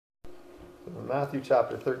Matthew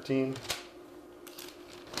chapter 13.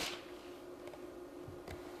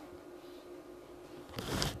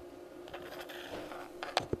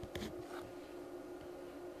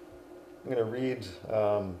 I'm going to read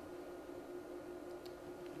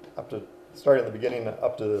starting at the beginning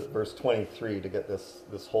up to verse 23 to get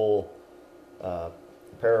this whole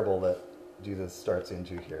parable that Jesus starts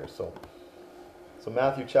into here. So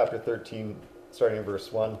Matthew chapter 13, starting in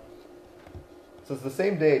verse 1. It says, "The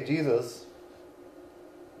same day Jesus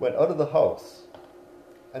went out of the house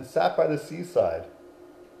and sat by the seaside,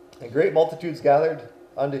 and great multitudes gathered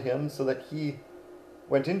unto him, so that he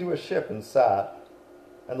went into a ship and sat,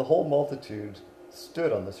 and the whole multitude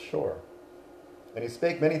stood on the shore. And he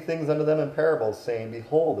spake many things unto them in parables, saying,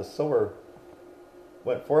 Behold, a sower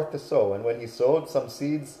went forth to sow. And when he sowed, some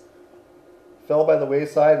seeds fell by the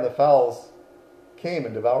wayside, and the fowls came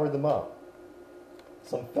and devoured them up.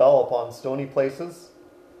 Some fell upon stony places,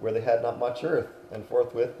 where they had not much earth, and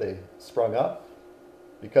forthwith they sprung up,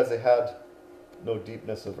 because they had no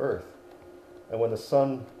deepness of earth. And when the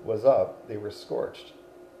sun was up, they were scorched.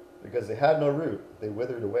 Because they had no root, they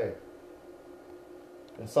withered away.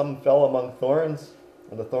 And some fell among thorns,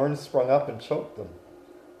 and the thorns sprung up and choked them.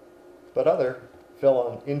 But other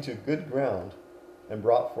fell into good ground, and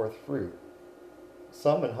brought forth fruit,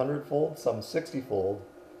 some 100-fold, some 60-fold,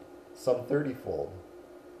 some 30-fold.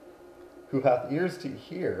 Who hath ears to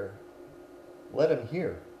hear, let him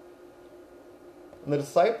hear. And the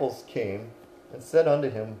disciples came and said unto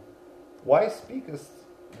him, Why speakest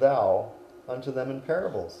thou unto them in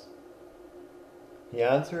parables? He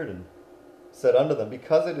answered and said unto them,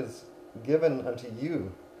 Because it is given unto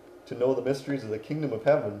you to know the mysteries of the kingdom of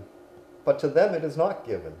heaven, but to them it is not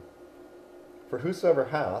given. For whosoever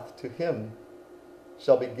hath, to him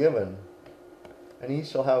shall be given, and he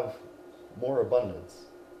shall have more abundance.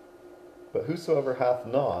 But whosoever hath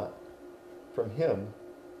not, from him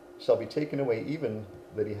shall be taken away even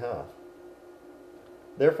that he hath.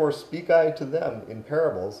 Therefore speak I to them in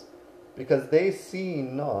parables, because they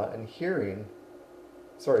seeing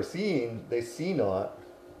they see not,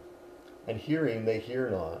 and hearing they hear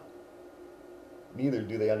not, neither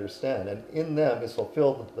do they understand. And in them is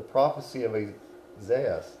fulfilled the prophecy of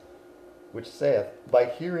Isaiah, which saith, By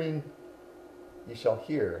hearing ye shall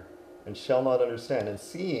hear, and shall not understand, and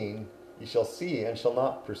seeing ye shall see, and shall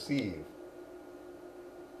not perceive.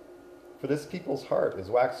 For this people's heart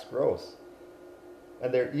is waxed gross,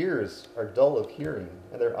 and their ears are dull of hearing,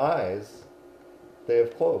 and their eyes they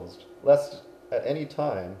have closed, lest at any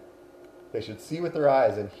time they should see with their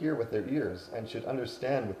eyes, and hear with their ears, and should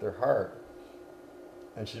understand with their heart,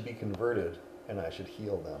 and should be converted, and I should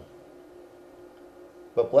heal them.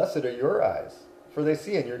 But blessed are your eyes, for they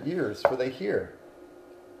see, and your ears, for they hear.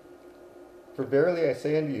 For verily I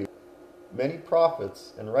say unto you, many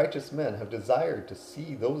prophets and righteous men have desired to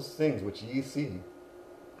see those things which ye see,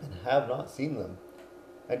 and have not seen them,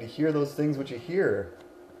 and to hear those things which ye hear,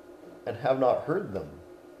 and have not heard them.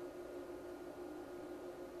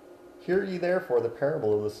 Hear ye therefore the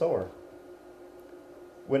parable of the sower.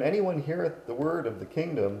 When anyone heareth the word of the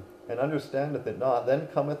kingdom, and understandeth it not, then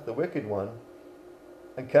cometh the wicked one,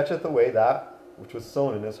 and catcheth away that which was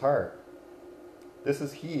sown in his heart. This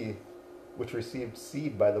is he which received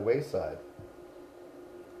seed by the wayside.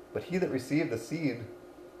 But he that received the seed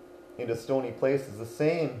into stony places, the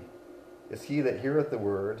same is he that heareth the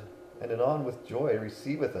word, and anon with joy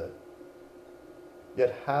receiveth it.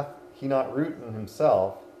 Yet hath he not root in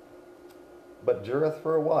himself, but dureth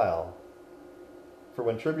for a while. For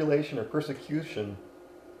when tribulation or persecution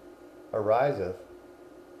ariseth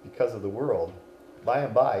because of the world, by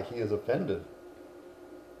and by he is offended.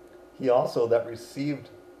 He also that received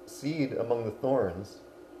seed among the thorns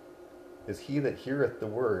is he that heareth the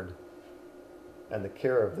word, and the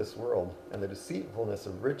care of this world, and the deceitfulness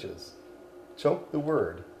of riches, choke the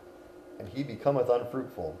word, and he becometh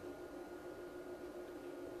unfruitful.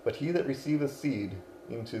 But he that receiveth seed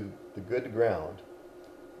into the good ground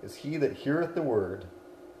is he that heareth the word,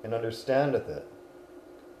 and understandeth it,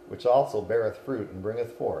 which also beareth fruit, and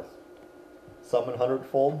bringeth forth, some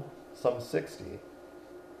 100-fold, some 60,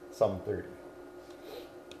 some 30.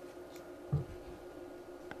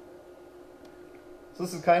 So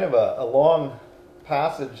this is kind of a long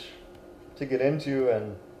passage to get into,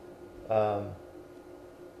 and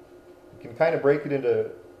you can kind of break it into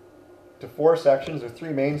four sections, or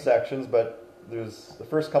three main sections, but there's the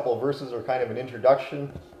first couple of verses are kind of an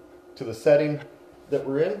introduction to the setting that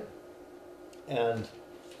we're in, and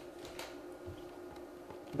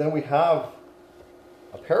then we have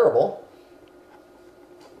a parable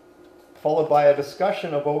followed by a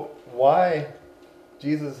discussion about why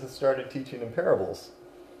Jesus has started teaching in parables.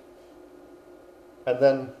 And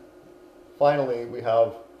then finally we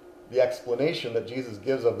have the explanation that Jesus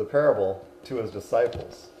gives of the parable to his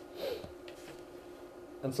disciples.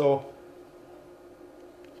 And so,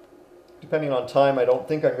 depending on time, I don't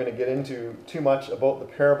think I'm going to get into too much about the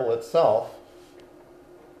parable itself.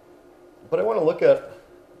 But I want to look at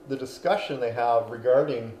the discussion they have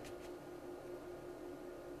regarding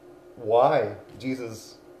why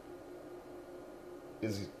Jesus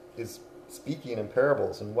is speaking in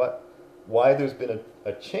parables and why there's been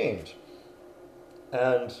a change.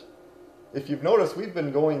 And if you've noticed, we've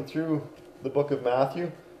been going through the book of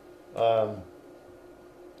Matthew. And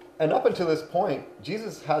up until this point,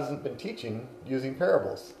 Jesus hasn't been teaching using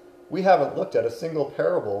parables. We haven't looked at a single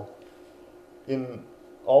parable in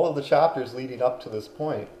all of the chapters leading up to this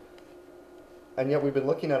point. And yet we've been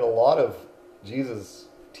looking at a lot of Jesus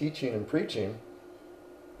teaching and preaching,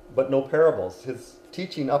 but no parables. His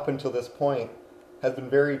teaching up until this point has been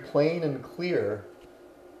very plain and clear.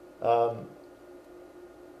 And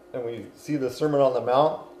we see the Sermon on the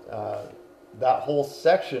Mount. That whole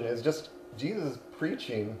section is just Jesus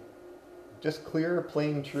preaching just clear,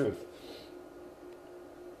 plain truth.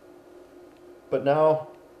 But now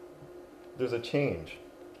there's a change.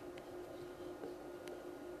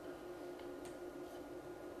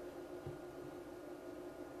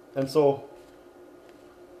 And so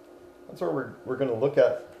that's where we're going to look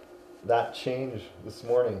at that change this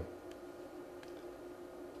morning.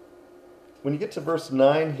 When you get to verse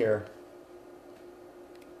 9 here,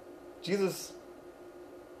 Jesus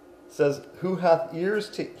says, "Who hath ears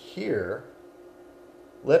to hear,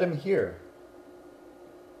 let him hear."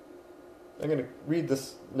 I'm going to read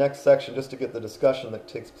this next section just to get the discussion that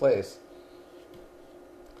takes place.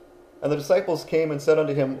 "And the disciples came and said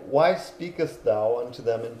unto him, Why speakest thou unto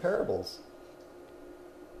them in parables?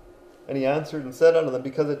 And he answered and said unto them,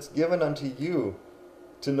 Because it's given unto you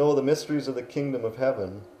to know the mysteries of the kingdom of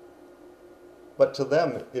heaven, but to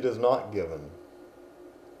them it is not given."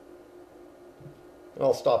 And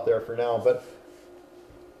I'll stop there for now, but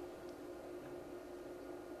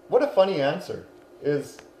what a funny answer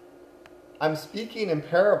is, I'm speaking in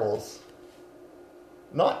parables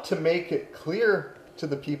not to make it clear to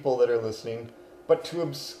the people that are listening, but to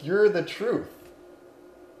obscure the truth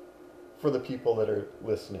for the people that are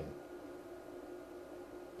listening.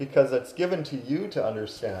 Because it's given to you to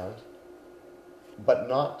understand, but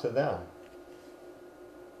not to them.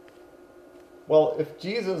 Well, if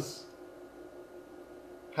Jesus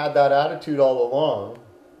had that attitude all along,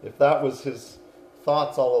 if that was his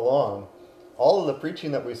thoughts all along, all of the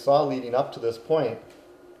preaching that we saw leading up to this point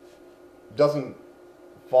doesn't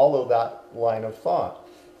follow that line of thought.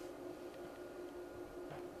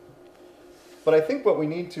 But I think what we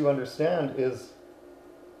need to understand is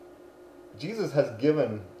Jesus has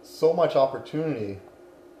given so much opportunity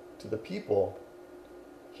to the people.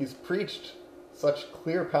 He's preached such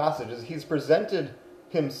clear passages. He's presented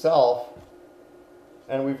himself,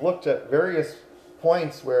 and we've looked at various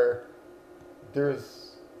points where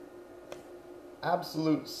there's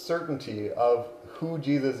absolute certainty of who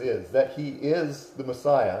Jesus is, that he is the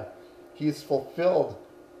Messiah. He's fulfilled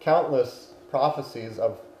countless prophecies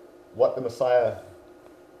of what the Messiah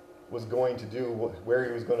was going to do, where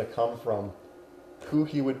he was going to come from, who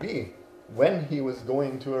he would be, when he was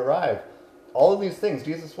going to arrive. All of these things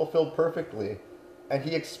Jesus fulfilled perfectly, and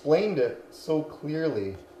he explained it so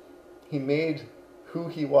clearly. He made who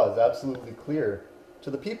he was absolutely clear to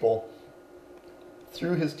the people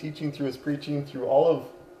through his teaching, through his preaching, through all of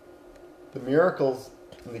the miracles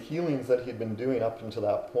and the healings that he'd been doing up until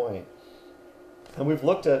that point. And we've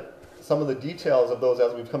looked at some of the details of those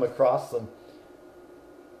as we've come across them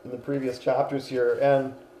in the previous chapters here,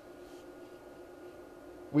 and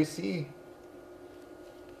we see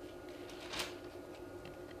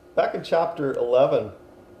back in chapter 11,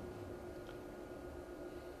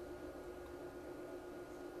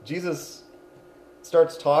 Jesus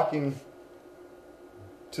starts talking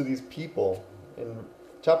to these people. In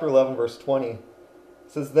chapter 11, verse 20, it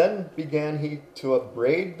says, "Then began he to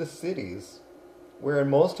upbraid the cities wherein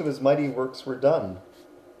most of his mighty works were done,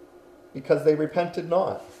 because they repented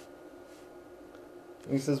not.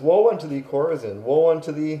 And he says, Woe unto thee, Chorazin! Woe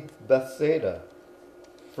unto thee, Bethsaida!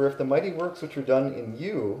 For if the mighty works which were done in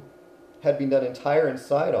you had been done in Tyre and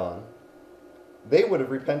Sidon, they would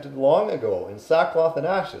have repented long ago in sackcloth and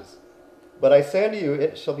ashes. But I say unto you,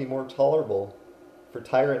 it shall be more tolerable for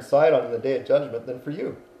Tyre and Sidon in the day of judgment than for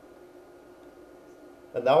you.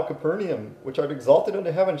 And thou, Capernaum, which art exalted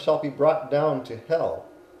unto heaven, shalt be brought down to hell.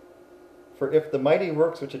 For if the mighty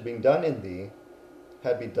works which had been done in thee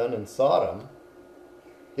had been done in Sodom,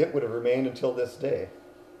 it would have remained until this day.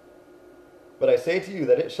 But I say to you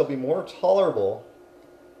that it shall be more tolerable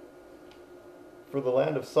for the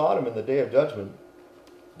land of Sodom in the day of judgment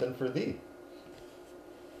than for thee.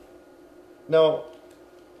 Now,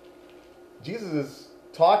 Jesus is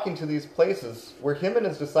talking to these places where him and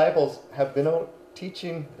his disciples have been out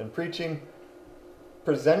teaching and preaching,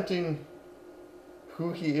 presenting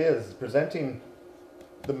who he is, presenting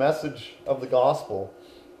the message of the gospel,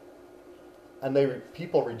 and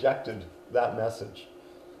people rejected that message.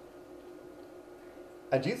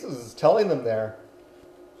 And Jesus is telling them there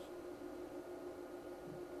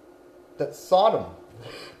that Sodom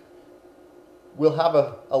will have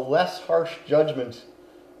a less harsh judgment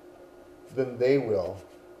than they will.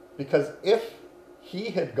 Because if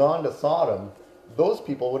he had gone to Sodom, those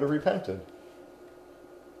people would have repented.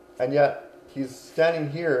 And yet, he's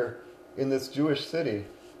standing here in this Jewish city,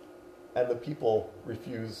 and the people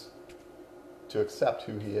refuse to accept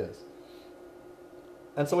who he is.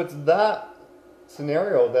 And so it's that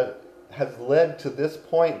scenario that has led to this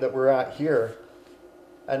point that we're at here.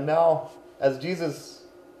 And now, as Jesus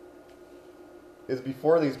is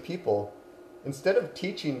before these people, instead of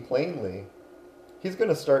teaching plainly, he's going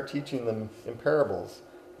to start teaching them in parables.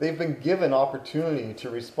 They've been given opportunity to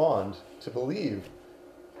respond, to believe,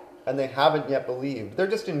 and they haven't yet believed. They're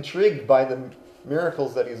just intrigued by the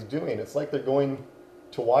miracles that he's doing. It's like they're going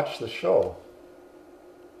to watch the show.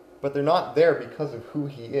 But they're not there because of who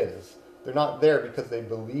he is. They're not there because they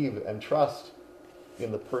believe and trust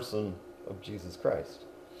in the person of Jesus Christ.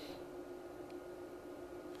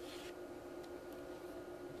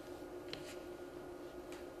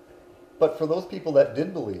 But for those people that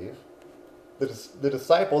did believe, the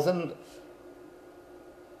disciples, and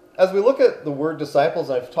as we look at the word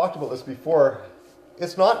disciples, I've talked about this before,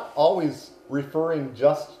 it's not always referring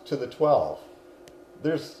just to the 12.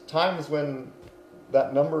 There's times when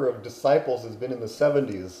that number of disciples has been in the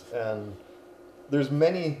 70s, and there's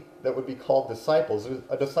many that would be called disciples.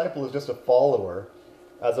 A disciple is just a follower,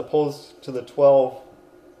 as opposed to the 12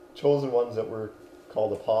 chosen ones that were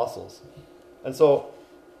called apostles. And so,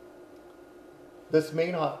 this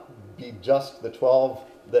may not be just the 12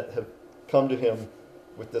 that have come to him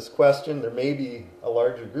with this question. There may be a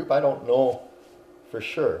larger group. I don't know for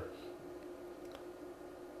sure.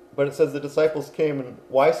 But it says the disciples came, and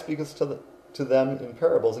why speakest to them in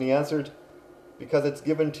parables? And he answered, because it's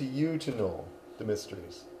given to you to know the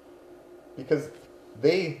mysteries. Because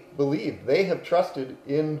they believe, they have trusted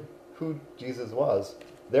in who Jesus was.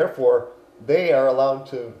 Therefore, they are allowed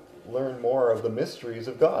to learn more of the mysteries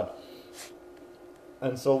of God.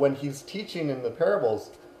 And so when he's teaching in the parables,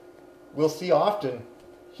 we'll see often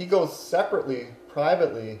he goes separately,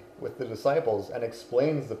 privately with the disciples and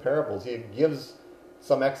explains the parables. He gives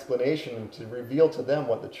some explanation to reveal to them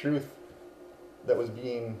what the truth that was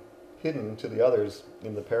being hidden to the others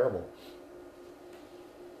in the parable.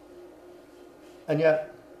 And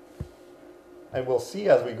yet, and we'll see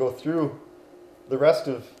as we go through the rest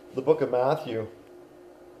of the book of Matthew,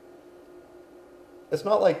 it's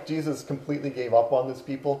not like Jesus completely gave up on these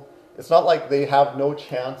people. It's not like they have no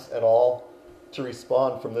chance at all to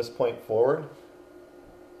respond from this point forward.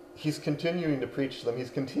 He's continuing to preach to them. He's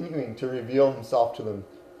continuing to reveal himself to them.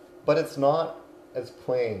 But it's not as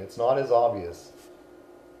plain. It's not as obvious.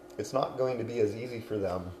 It's not going to be as easy for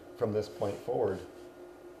them from this point forward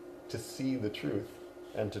to see the truth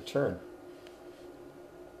and to turn.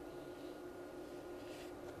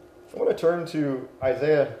 I want to turn to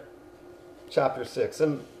Isaiah chapter 6.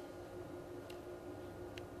 And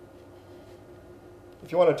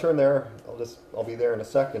if you want to turn there, I'll be there in a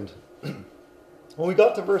second. When we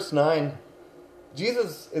got to verse 9,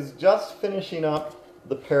 Jesus is just finishing up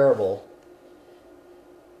the parable,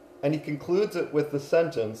 and he concludes it with the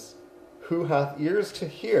sentence, "Who hath ears to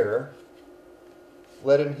hear,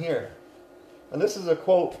 let him hear." And this is a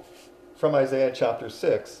quote from Isaiah chapter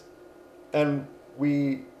 6, and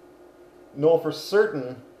we know for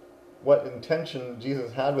certain what intention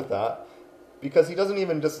Jesus had with that, because he doesn't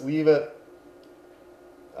even just leave it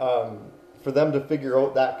for them to figure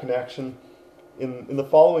out that connection. In the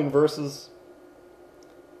following verses,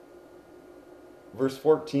 verse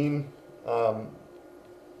 14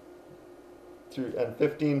 through and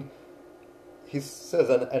 15, he says,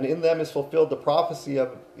 and in them is fulfilled the prophecy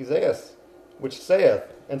of Isaiah, which saith,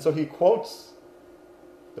 and so he quotes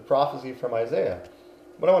the prophecy from Isaiah.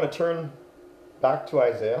 But I want to turn back to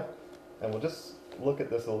Isaiah, and we'll just look at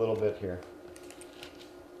this a little bit here.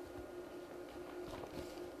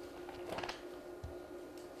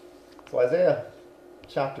 So Isaiah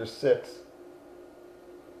chapter 6.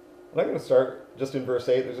 And I'm going to start just in verse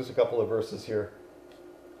 8. There's just a couple of verses here.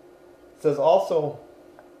 It says, "Also,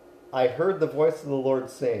 I heard the voice of the Lord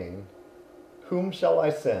saying, Whom shall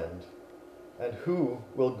I send? And who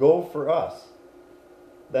will go for us?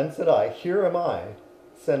 Then said I, Here am I,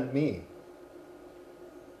 send me.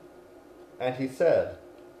 And he said,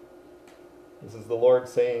 this is the Lord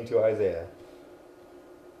saying to Isaiah,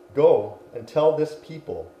 Go and tell this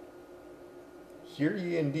people, Hear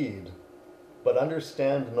ye indeed, but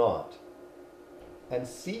understand not, and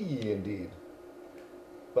see ye indeed,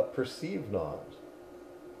 but perceive not.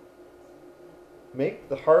 Make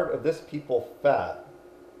the heart of this people fat,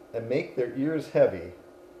 and make their ears heavy,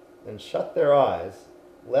 and shut their eyes,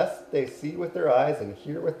 lest they see with their eyes and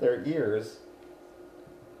hear with their ears,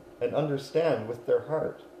 and understand with their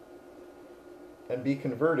heart, and be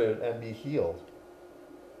converted and be healed.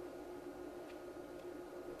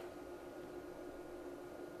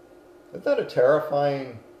 Isn't that a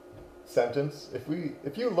terrifying sentence?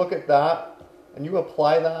 If you look at that and you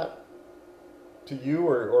apply that to you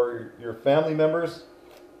or your family members,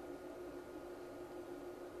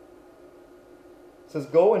 it says,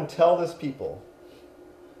 Go and tell this people,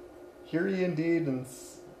 hear ye indeed and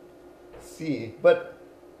see. But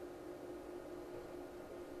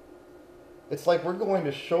it's like we're going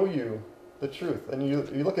to show you the truth. And you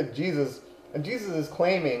look at Jesus, and Jesus is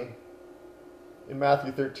claiming in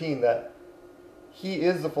Matthew 13 that he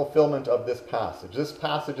is the fulfillment of this passage. This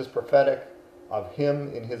passage is prophetic of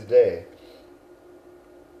him in his day.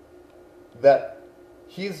 That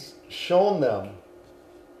he's shown them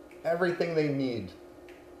everything they need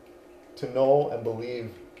to know and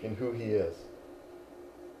believe in who he is.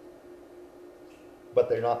 But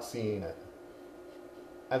they're not seeing it.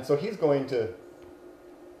 And so he's going to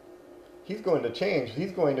change.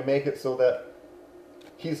 He's going to make it so that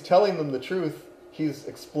he's telling them the truth. He's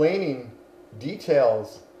explaining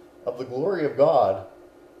details of the glory of God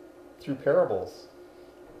through parables.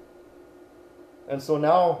 And so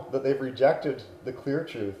now that they've rejected the clear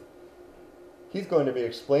truth, he's going to be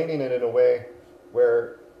explaining it in a way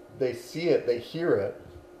where they see it, they hear it,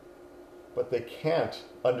 but they can't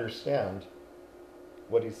understand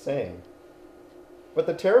what he's saying. But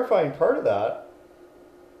the terrifying part of that,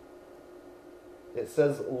 it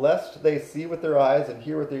says, lest they see with their eyes and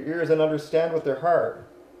hear with their ears and understand with their heart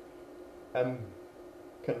and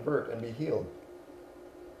convert and be healed.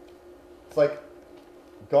 It's like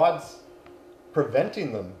God's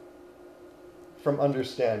preventing them from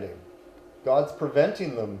understanding. God's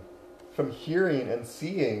preventing them from hearing and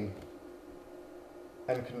seeing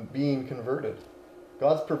and being converted.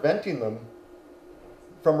 God's preventing them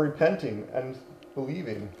from repenting and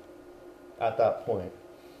believing at that point.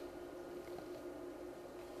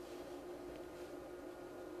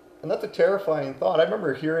 And that's a terrifying thought. I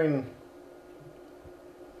remember hearing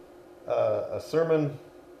a sermon,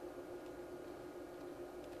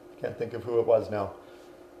 can't think of who it was now,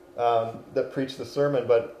 that preached the sermon,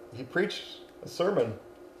 but he preached a sermon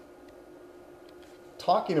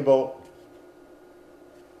talking about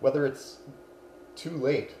whether it's too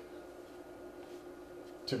late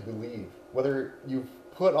to believe, whether you've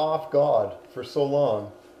put off God for so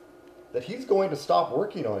long that he's going to stop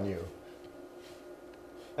working on you.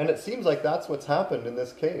 And it seems like that's what's happened in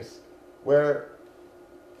this case, where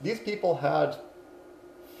these people had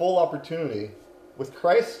full opportunity with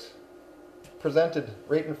Christ presented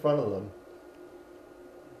right in front of them.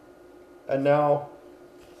 And now,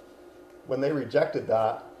 when they rejected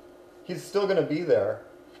that, he's still going to be there.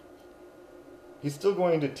 He's still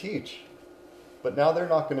going to teach. But now they're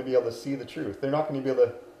not going to be able to see the truth. They're not going to be able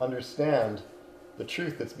to understand the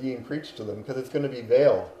truth that's being preached to them because it's going to be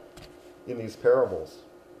veiled in these parables.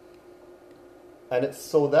 And it's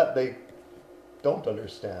so that they don't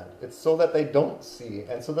understand. It's so that they don't see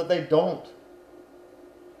and so that they don't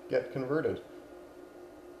get converted.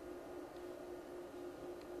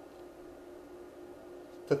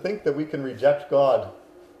 To think that we can reject God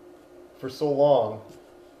for so long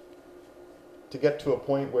to get to a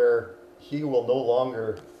point where he will no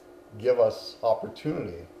longer give us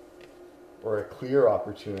opportunity, or a clear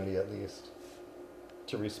opportunity at least,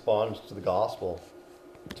 to respond to the gospel,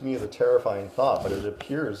 to me is a terrifying thought, but it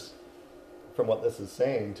appears from what this is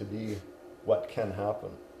saying to be what can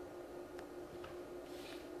happen.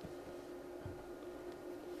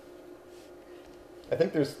 I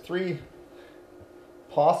think there's three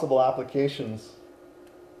possible applications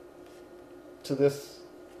to this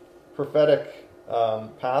prophetic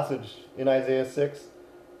passage in Isaiah 6.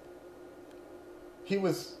 He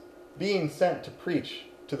was being sent to preach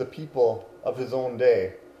to the people of his own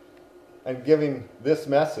day and giving this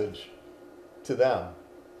message to them.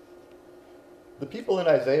 The people in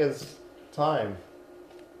Isaiah's time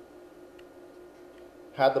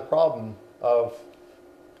had the problem of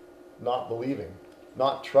not believing,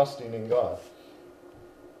 not trusting in God.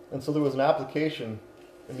 And so there was an application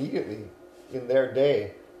immediately in their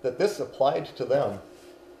day that this applied to them,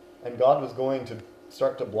 and God was going to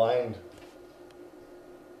start to blind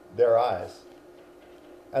their eyes.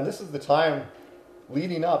 And this is the time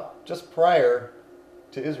leading up, just prior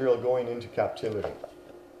to Israel going into captivity.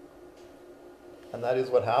 And that is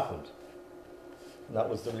what happened. And that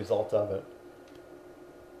was the result of it.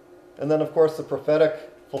 And then, of course, the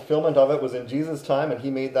prophetic fulfillment of it was in Jesus' time, and he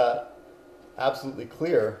made that absolutely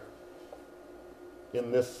clear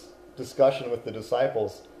in this discussion with the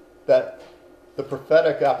disciples, that the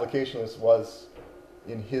prophetic application of this was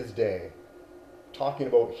in his day, talking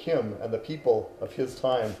about him and the people of his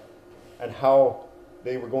time and how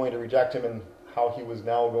they were going to reject him and how he was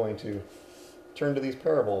now going to turn to these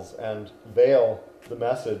parables and veil the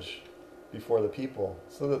message before the people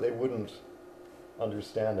so that they wouldn't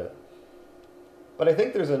understand it. But I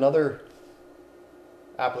think there's another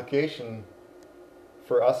application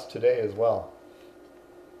for us today as well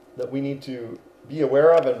that we need to be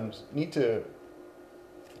aware of and need to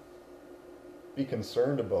be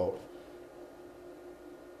concerned about.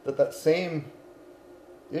 That same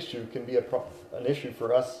issue can be an issue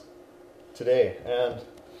for us today. And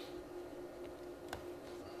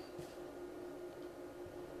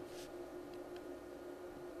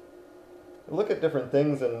look at different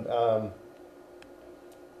things, and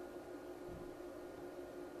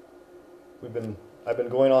I've been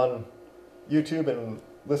going on YouTube and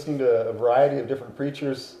listening to a variety of different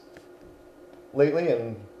preachers lately,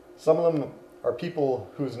 and some of them are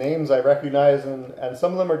people whose names I recognize, and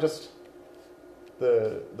some of them are just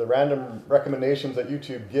the random recommendations that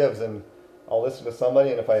YouTube gives, and I'll listen to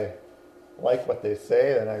somebody, and if I like what they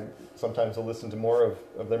say, then I sometimes will listen to more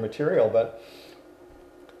of their material. But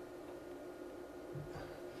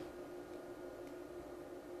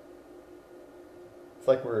it's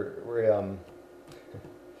like we're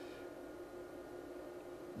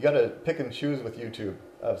you got to pick and choose with YouTube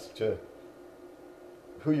as to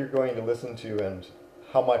who you're going to listen to and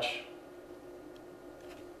how much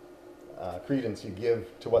credence you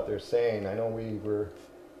give to what they're saying. I know we were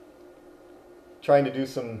trying to do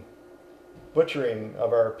some butchering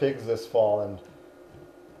of our pigs this fall, and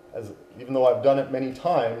even though I've done it many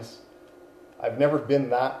times, I've never been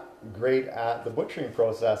that great at the butchering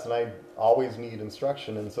process, and I always need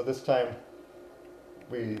instruction. And so this time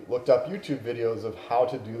we looked up YouTube videos of how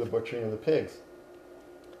to do the butchering of the pigs.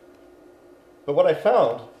 But what I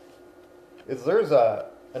found is there's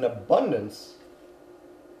an abundance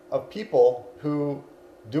of people who,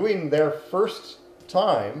 doing their first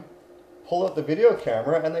time, pull out the video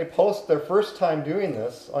camera and they post their first time doing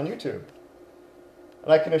this on YouTube.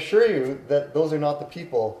 And I can assure you that those are not the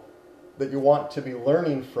people that you want to be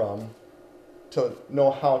learning from to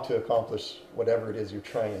know how to accomplish whatever it is you're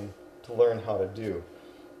trying to learn how to do.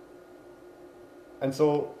 And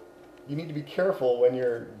so you need to be careful when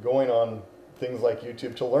you're going on things like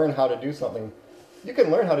YouTube to learn how to do something. You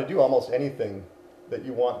can learn how to do almost anything that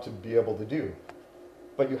you want to be able to do,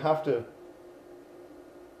 but you have to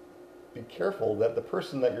be careful that the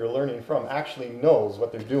person that you're learning from actually knows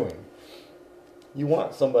what they're doing. You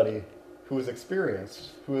want somebody who is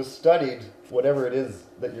experienced, who has studied whatever it is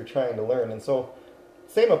that you're trying to learn. And so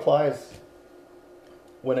same applies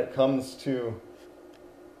when it comes to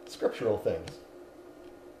scriptural things.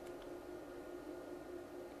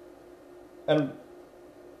 And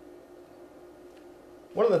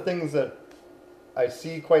one of the things that I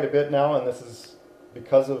see quite a bit now, and this is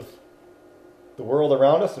because of the world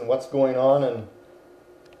around us and what's going on, and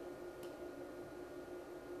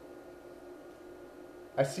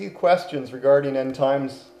I see questions regarding end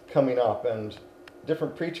times coming up, and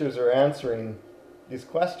different preachers are answering these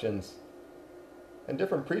questions, and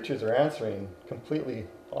different preachers are answering completely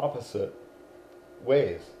opposite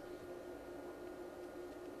ways.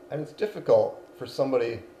 And it's difficult for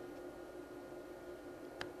somebody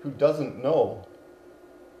who doesn't know.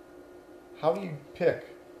 How do you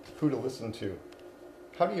pick who to listen to?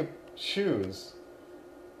 How do you choose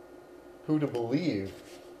who to believe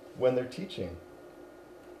when they're teaching?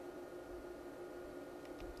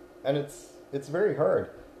 And it's very hard.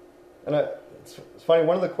 And it's funny,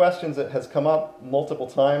 one of the questions that has come up multiple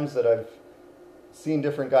times that I've seen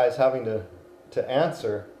different guys having to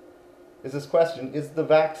answer is this question: is the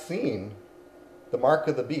vaccine the mark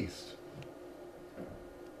of the beast?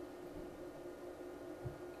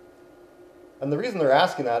 And the reason they're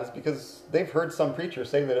asking that is because they've heard some preacher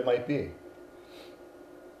say that it might be.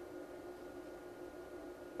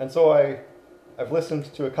 And so I've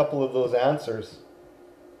listened to a couple of those answers,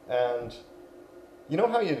 and you know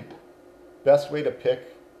how you best way to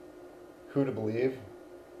pick who to believe?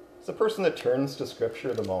 It's the person that turns to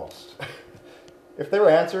Scripture the most. If their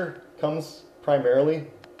answer comes primarily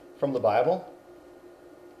from the Bible,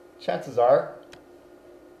 chances are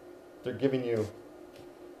they're giving you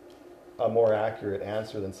a more accurate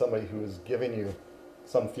answer than somebody who is giving you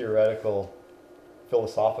some theoretical,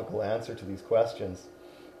 philosophical answer to these questions.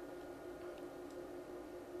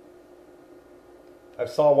 I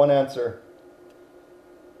saw one answer.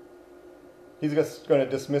 He's just going to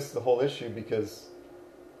dismiss the whole issue because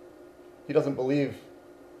he doesn't believe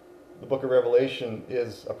the book of Revelation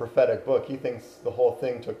is a prophetic book. He thinks the whole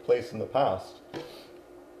thing took place in the past.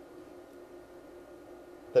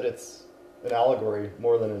 That it's an allegory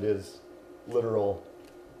more than it is literal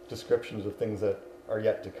descriptions of things that are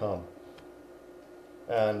yet to come.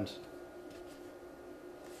 And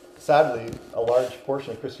sadly, a large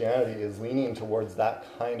portion of Christianity is leaning towards that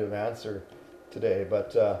kind of answer today.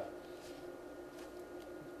 But the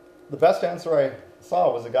best answer I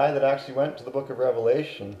saw was a guy that actually went to the book of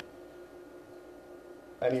Revelation,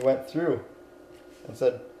 and he went through and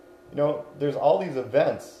said, there's all these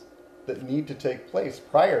events that need to take place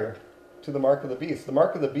prior to the mark of the beast. The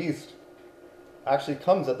mark of the beast actually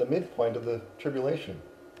comes at the midpoint of the tribulation.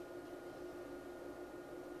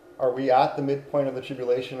 Are we at the midpoint of the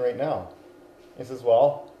tribulation right now? He says,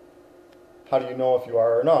 well, how do you know if you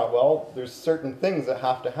are or not? Well, there's certain things that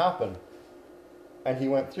have to happen. And he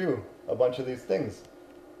went through a bunch of these things.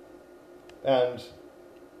 And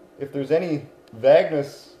if there's any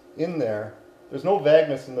vagueness in there, there's no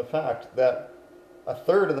vagueness in the fact that a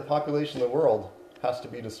third of the population of the world has to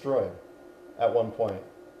be destroyed at one point.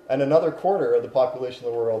 And another quarter of the population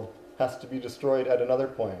of the world has to be destroyed at another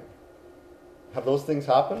point. Have those things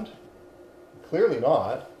happened? Clearly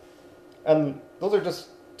not. And those are just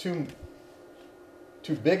two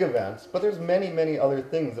big events, but there's many, many other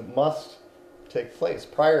things that must take place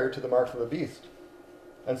prior to the mark of the beast.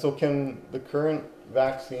 And so can the current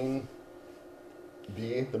vaccine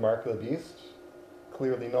be the mark of the beast?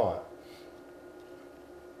 Clearly not.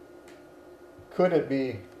 Could it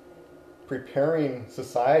be preparing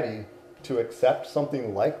society to accept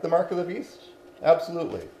something like the mark of the beast?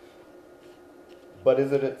 Absolutely. But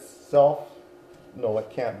is it itself? No, it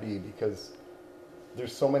can't be, because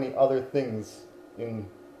there's so many other things in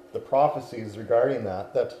the prophecies regarding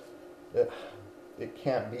that it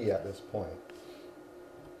can't be at this point.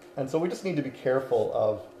 And so we just need to be careful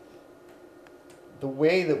of the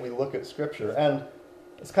way that we look at Scripture. And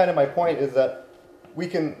it's kind of my point, is that we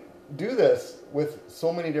can do this with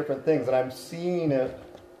so many different things, and I'm seeing it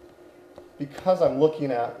because I'm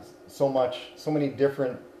looking at so many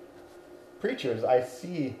different preachers. I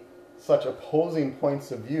see such opposing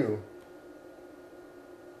points of view,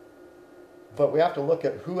 but we have to look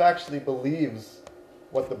at who actually believes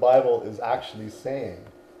what the Bible is actually saying.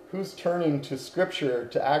 Who's turning to Scripture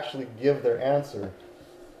to actually give their answer,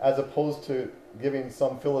 as opposed to giving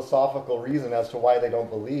some philosophical reason as to why they don't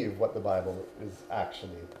believe what the Bible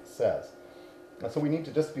actually says. And so we need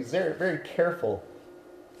to just be very, very careful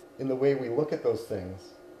in the way we look at those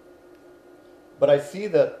things. But I see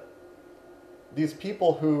that these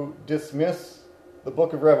people who dismiss the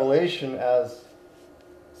book of Revelation as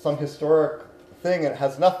some historic thing, it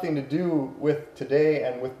has nothing to do with today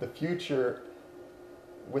and with the future,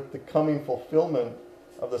 with the coming fulfillment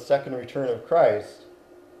of the second return of Christ.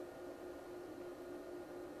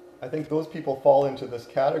 I think those people fall into this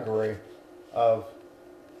category of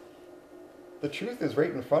the truth is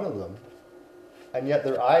right in front of them, and yet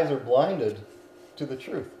their eyes are blinded to the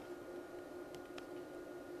truth.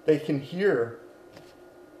 They can hear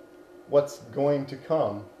what's going to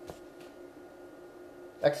come,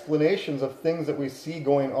 explanations of things that we see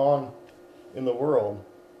going on in the world,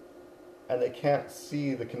 and they can't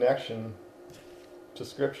see the connection to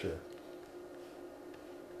Scripture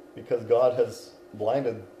because God has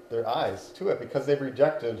blinded their eyes to it, because they've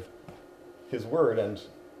rejected His Word and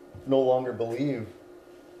no longer believe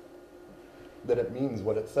that it means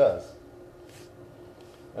what it says.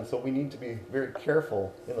 And so we need to be very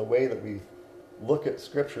careful in the way that we look at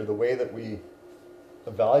Scripture, the way that we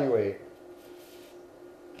evaluate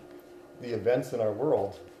the events in our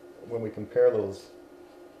world when we compare those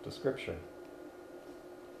to Scripture.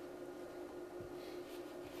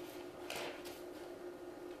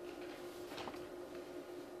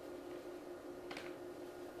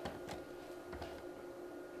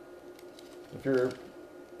 If you're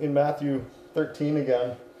in Matthew 13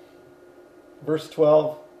 again, verse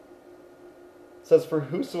 12 says, "For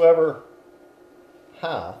whosoever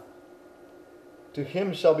hath, to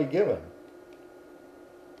him shall be given,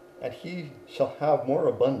 and he shall have more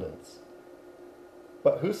abundance.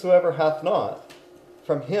 But whosoever hath not,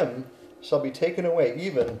 from him shall be taken away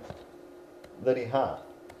even that he hath."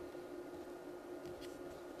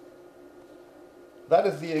 that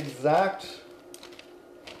is the exact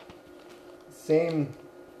same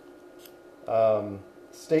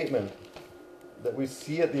statement that we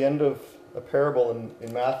see at the end of a parable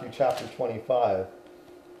in Matthew chapter 25.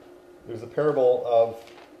 There's a parable of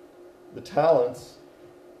the talents.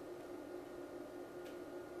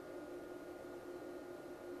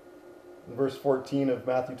 In verse 14 of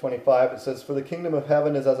Matthew 25, it says, "For the kingdom of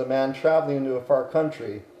heaven is as a man traveling into a far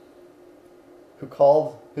country, who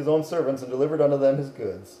called his own servants and delivered unto them his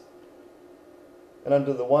goods. And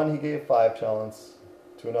unto the one he gave 5 talents,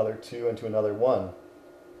 to another 2, and to another 1.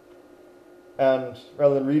 And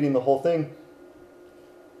rather than reading the whole thing,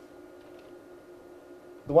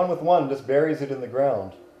 the one with 1 just buries it in the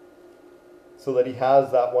ground, so that he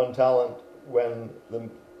has that 1 talent when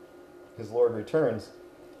his Lord returns.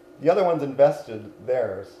 The other ones invested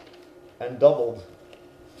theirs and doubled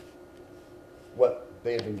what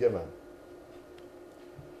they had been given.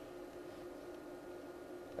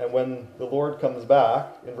 And when the Lord comes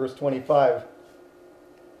back, in verse 25,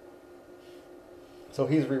 so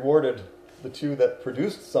he's rewarded the 2 that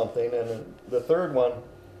produced something, and the third one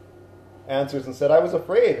answers and said, "I was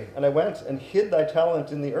afraid, and I went and hid thy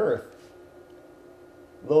talent in the earth.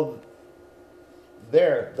 Lo,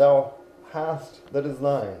 there thou hast that is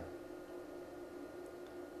thine."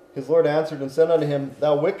 His Lord answered and said unto him,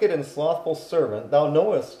 "Thou wicked and slothful servant, thou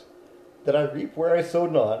knowest that I reap where I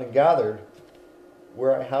sowed not, and gathered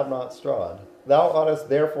where I have not strawed. Thou oughtest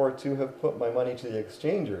therefore to have put my money to the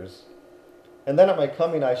exchangers, and then at my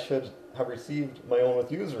coming I should have received my own with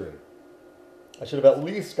usury. I should have at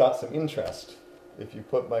least got some interest if you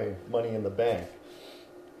put my money in the bank."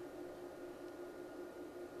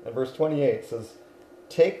 And verse 28 says,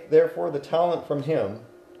 "Take therefore the talent from him,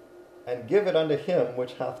 and give it unto him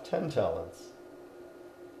which hath 10 talents.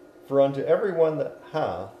 For unto every one that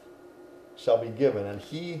hath shall be given, and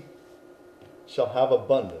he shall have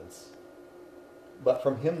abundance. But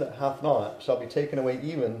from him that hath not shall be taken away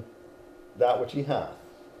even that which he hath.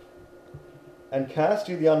 And cast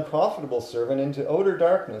you the unprofitable servant into outer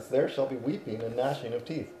darkness, there shall be weeping and gnashing of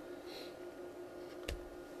teeth."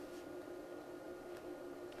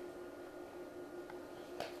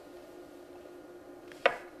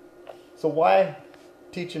 So why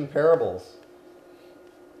teach in parables?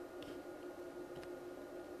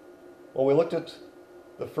 Well, we looked at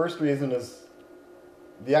the first reason is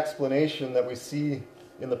the explanation that we see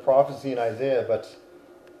in the prophecy in Isaiah, but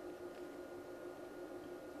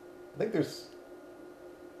I think there's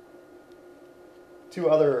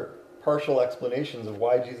 2 other partial explanations of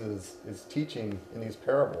why Jesus is teaching in these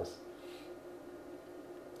parables.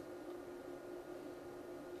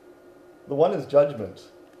 The one is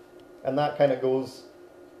judgment, and that kind of goes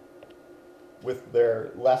with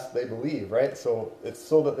their lest they believe, right? So it's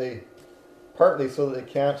partly so that they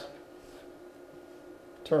can't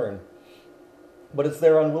turn. But it's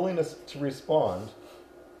their unwillingness to respond.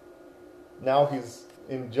 Now he's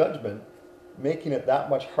in judgment, making it that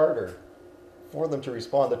much harder for them to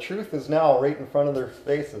respond. The truth is now right in front of their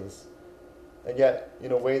faces, and yet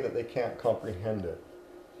in a way that they can't comprehend it.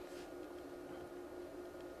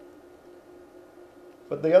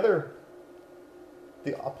 But the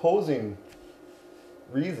opposing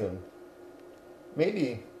reason may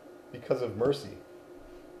be because of mercy.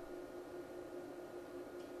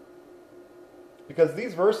 Because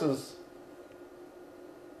these verses,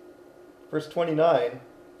 verse 29,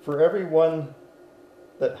 "For every one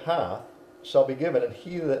that hath shall be given, and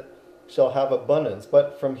he that shall have abundance.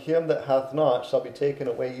 But from him that hath not shall be taken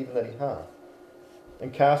away even that he hath.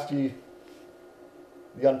 And cast ye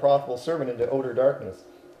the unprofitable servant into outer darkness."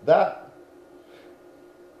 That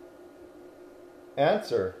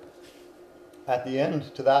answer at the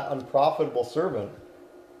end to that unprofitable servant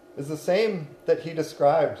is the same that he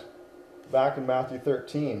described back in Matthew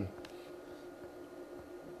 13.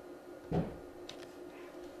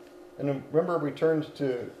 And remember, we turned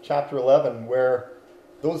to chapter 11, where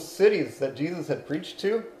those cities that Jesus had preached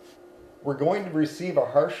to were going to receive a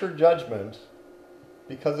harsher judgment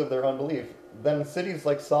because of their unbelief than cities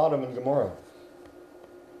like Sodom and Gomorrah.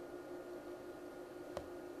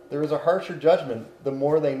 There is a harsher judgment the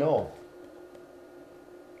more they know.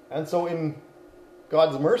 And so in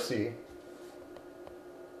God's mercy,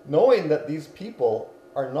 knowing that these people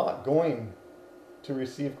are not going to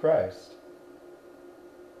receive Christ,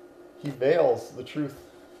 he veils the truth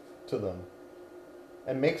to them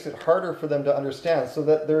and makes it harder for them to understand, so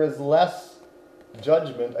that there is less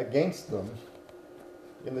judgment against them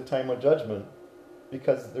in the time of judgment,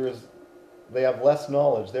 because they have less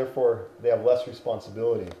knowledge, therefore they have less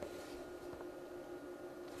responsibility.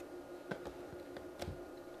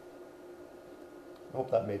 I hope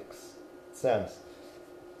that makes sense.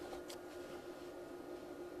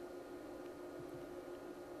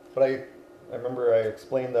 But I remember I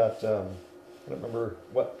explained that, I don't remember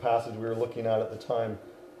what passage we were looking at the time,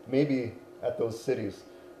 maybe at those cities.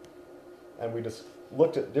 And we just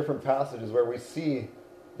looked at different passages where we see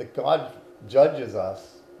that God judges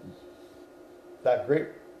us. That great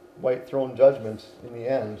white throne judgment in the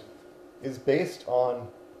end is based on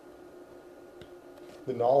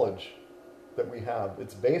the knowledge that we have.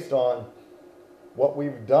 It's based on what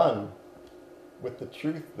we've done with the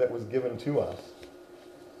truth that was given to us.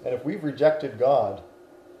 And if we've rejected God,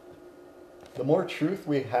 the more truth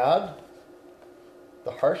we had,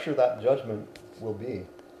 the harsher that judgment will be.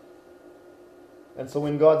 And so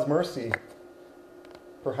in God's mercy,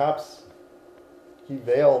 perhaps he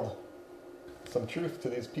veiled some truth to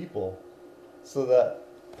these people so that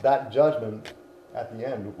that judgment at the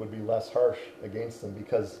end would be less harsh against them,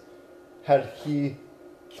 because had he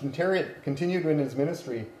continued in his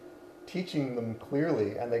ministry teaching them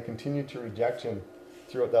clearly and they continued to reject him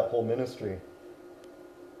throughout that whole ministry,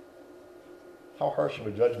 how harsh of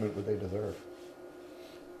a judgment would they deserve?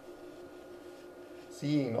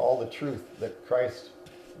 Seeing all the truth that Christ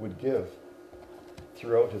would give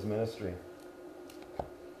throughout his ministry.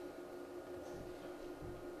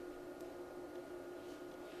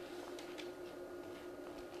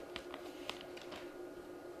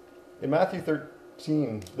 In Matthew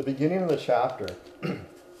 13, the beginning of the chapter,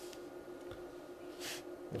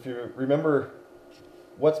 if you remember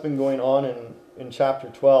what's been going on in chapter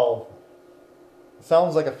 12, it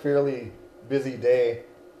sounds like a fairly busy day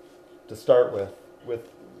to start with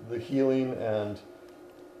the healing and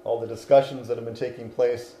all the discussions that have been taking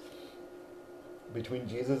place between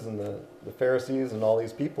Jesus and the Pharisees and all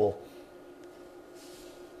these people.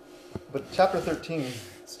 But chapter 13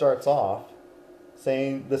 starts off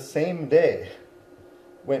saying, the same day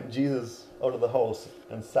went Jesus out of the house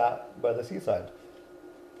and sat by the seaside.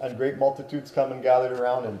 And great multitudes come and gathered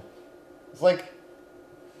around him. It's like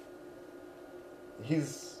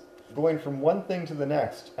he's going from one thing to the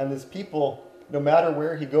next. And these people, no matter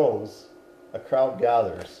where he goes, a crowd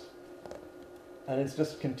gathers. And it's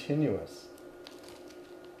just continuous.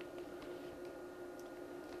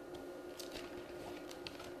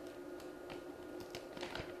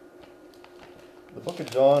 The book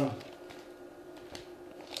of John,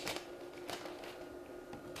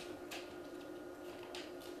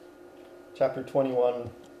 chapter 21,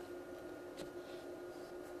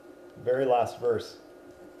 very last verse,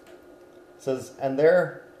 says, "And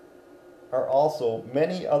there are also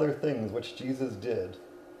many other things which Jesus did,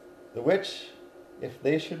 the which, if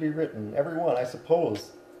they should be written, every one, I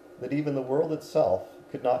suppose, that even the world itself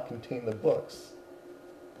could not contain the books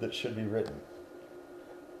that should be written."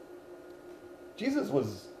 Jesus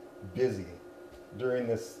was busy during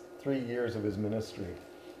this 3 years of his ministry.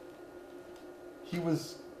 He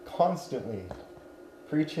was constantly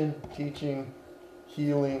preaching, teaching,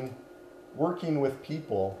 healing, working with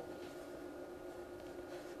people,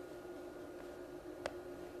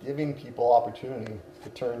 giving people opportunity to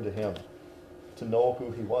turn to him, to know who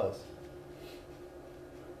he was.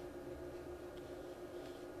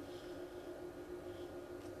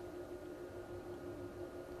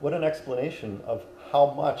 What an explanation of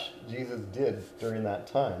how much Jesus did during that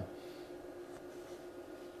time.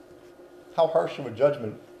 How harsh of a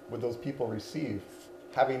judgment would those people receive,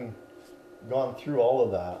 having gone through all of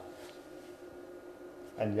that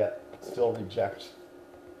and yet still reject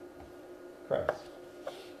Christ?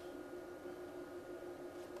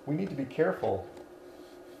 We need to be careful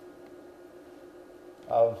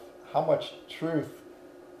of how much truth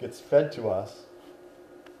gets fed to us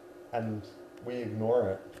and we ignore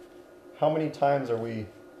it. How many times are we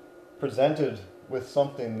presented with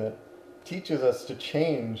something that teaches us to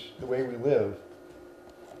change the way we live?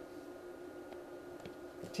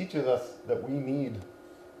 It teaches us that we need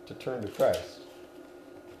to turn to Christ.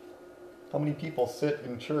 How many people sit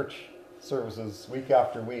in church services week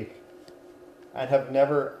after week and have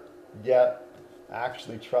never yet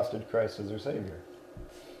actually trusted Christ as their Savior?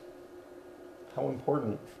 How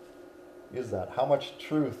important is that? How much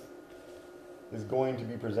truth is going to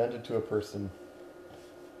be presented to a person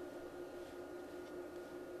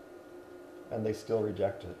and they still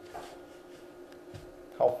reject it?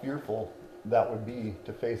 How fearful that would be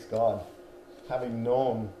to face God, having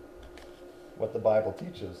known what the Bible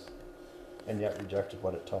teaches and yet rejected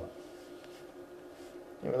what it taught.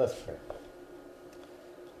 Anyway, let's pray.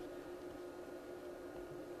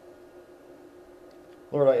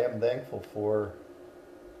 Lord, I am thankful for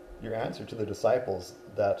your answer to the disciples,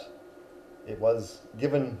 that it was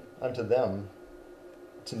given unto them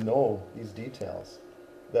to know these details,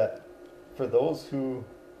 that for those who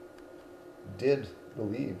did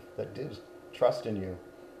believe, that did trust in you,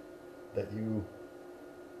 that you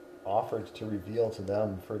offered to reveal to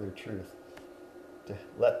them further truth, to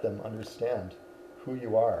let them understand who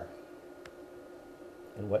you are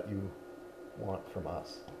and what you want from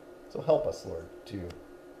us. So help us, Lord, to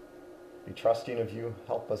be trusting of you.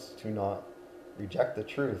 Help us to not reject the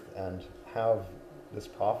truth and have this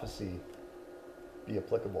prophecy be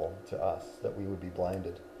applicable to us, that we would be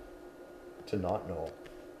blinded to not know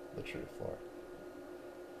the truth, Lord.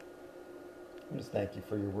 I just thank you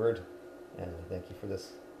for your word, and thank you for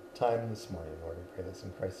this time this morning, Lord. I pray this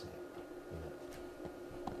in Christ's name. Amen.